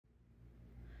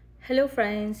Hello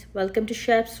friends, welcome to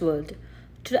Chef's World.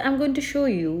 Today I'm going to show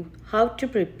you how to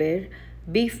prepare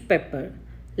beef pepper.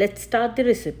 Let's start the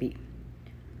recipe.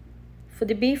 For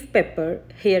the beef pepper,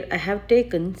 here I have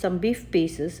taken some beef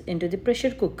pieces into the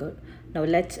pressure cooker. Now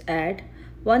let's add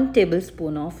 1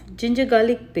 tablespoon of ginger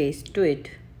garlic paste to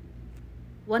it.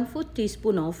 1/4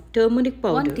 teaspoon of turmeric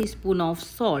powder. 1 teaspoon of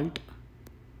salt.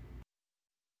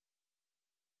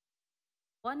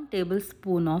 1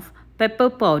 tablespoon of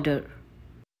pepper powder.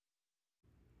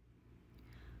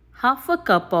 Half a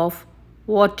cup of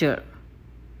water.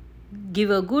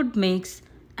 Give a good mix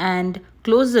and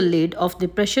close the lid of the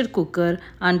pressure cooker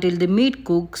until the meat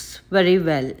cooks very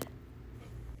well.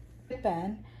 In the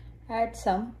pan, add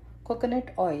some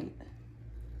coconut oil.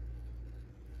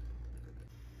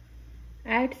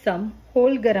 Add some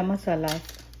whole garam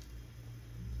masalas.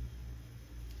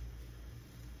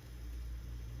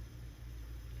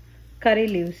 Curry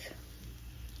leaves.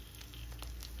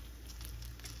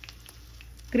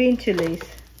 Green chillies.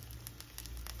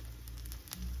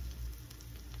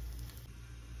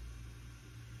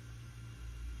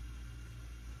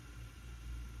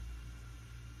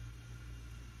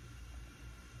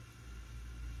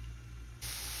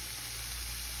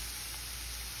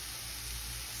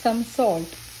 Some salt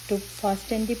to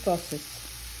fasten the process.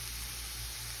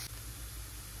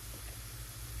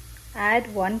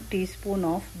 Add 1 teaspoon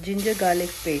of ginger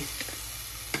garlic paste.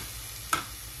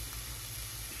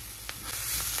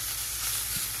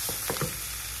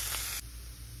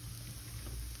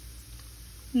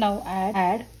 Now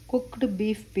add cooked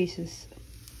beef pieces.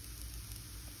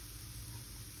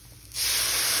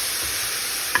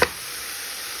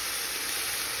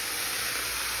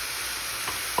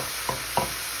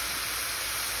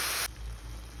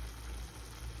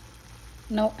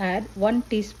 Now add 1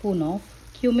 teaspoon of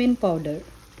cumin powder.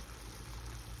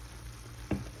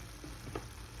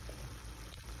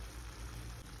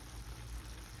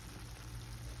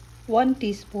 One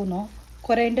teaspoon of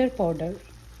coriander powder.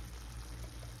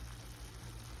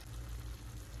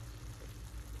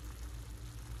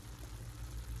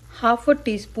 Half a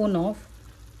teaspoon of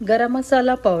garam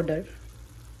masala powder.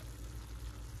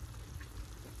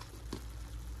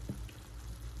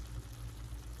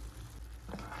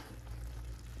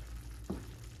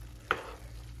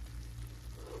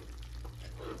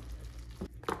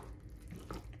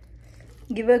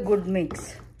 Give a good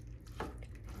mix.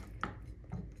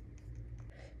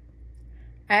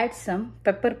 Add some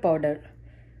pepper powder.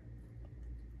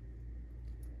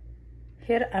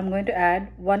 Here I am going to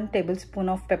add 1 tablespoon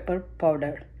of pepper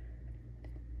powder.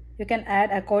 You can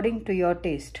add according to your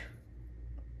taste.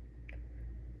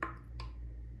 I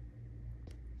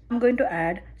am going to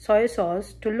add soy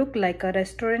sauce to look like a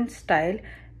restaurant style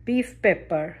beef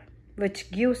pepper, which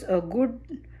gives a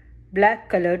good black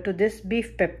color to this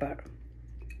beef pepper.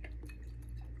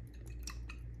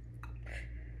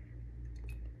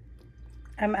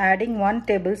 I am adding 1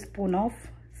 tablespoon of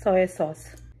soy sauce.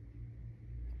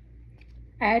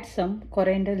 Add some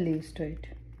coriander leaves to it.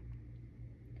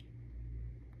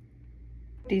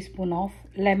 Teaspoon of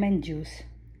lemon juice.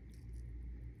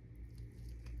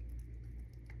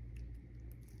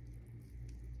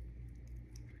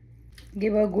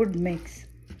 Give a good mix.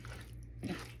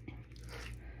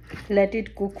 Let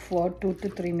it cook for 2 to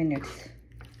 3 minutes.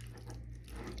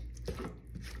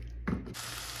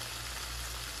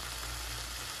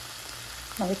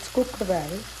 Now it's cooked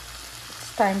well.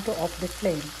 It's time to off the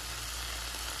flame.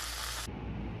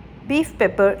 Beef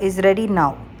pepper is ready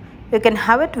now. You can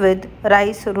have it with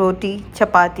rice, roti,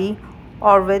 chapati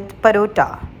or with parota.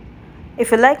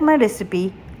 If you like my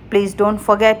recipe, please don't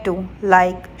forget to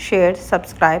like, share,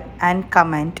 subscribe and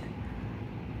comment.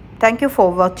 Thank you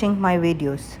for watching my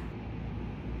videos.